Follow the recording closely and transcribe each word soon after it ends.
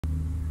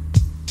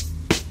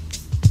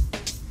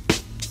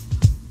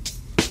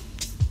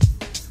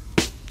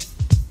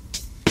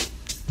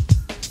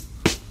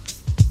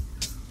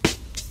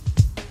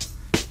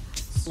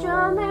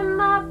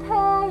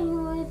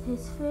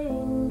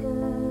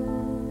fingers,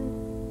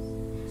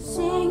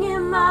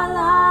 singing my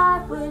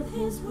life with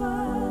his words,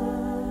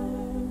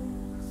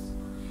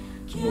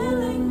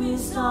 killing me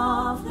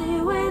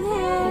softly with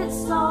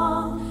his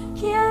song,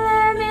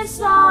 killing me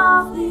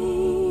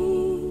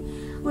softly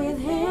with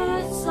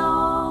his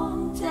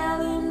song,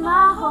 telling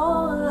my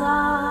whole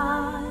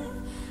life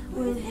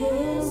with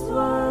his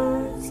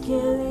words,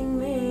 killing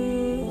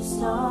me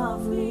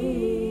softly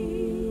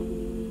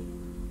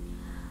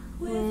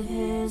with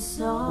his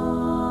song.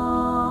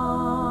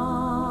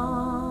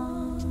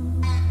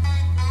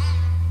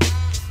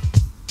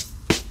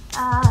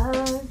 I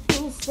heard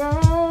he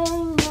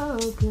sang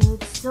a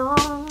good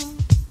song,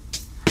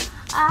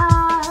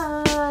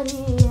 I heard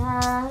he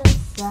had a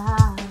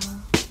style,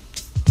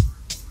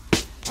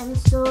 and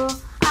so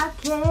I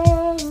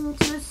came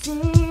to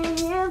see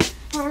him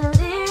and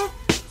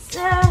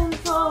listen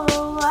for a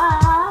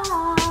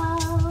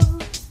while.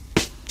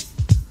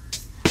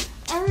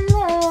 And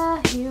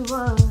there he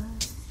was,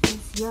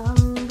 this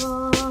young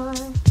boy,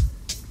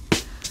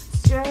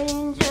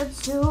 stranger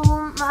to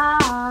my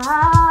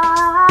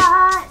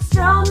heart,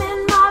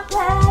 strumming my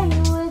pain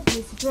with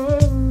his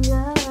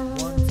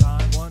fingers,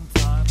 One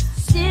time,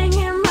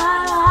 singing my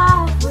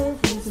life with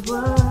his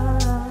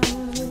words,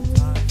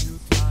 few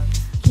times.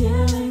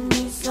 killing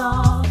me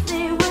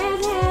softly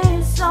with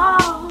his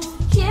song,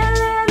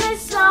 killing me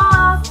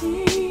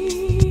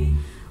softly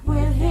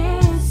with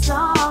his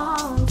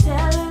song,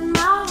 telling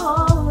my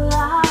whole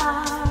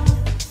life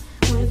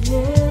with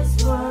his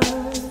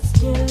words,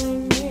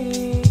 killing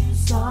me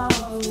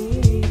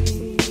softly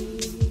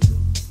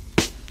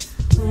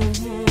with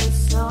his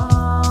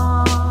song.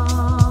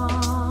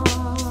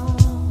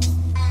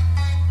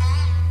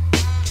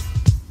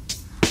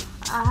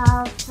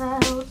 I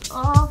felt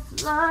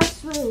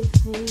awfulness with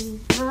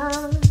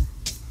fever,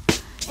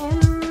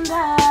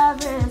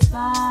 embarrassed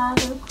by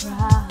the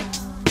crowd.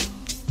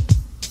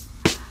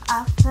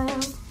 I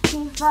felt he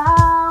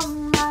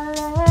found my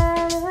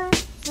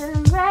letters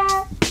and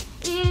read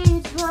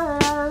each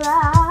word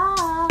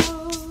aloud.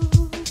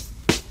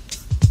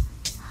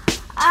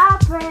 I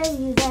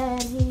prayed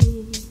that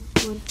he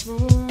would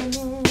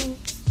finish,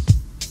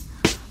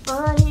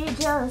 but he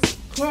just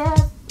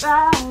kept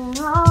right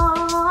on.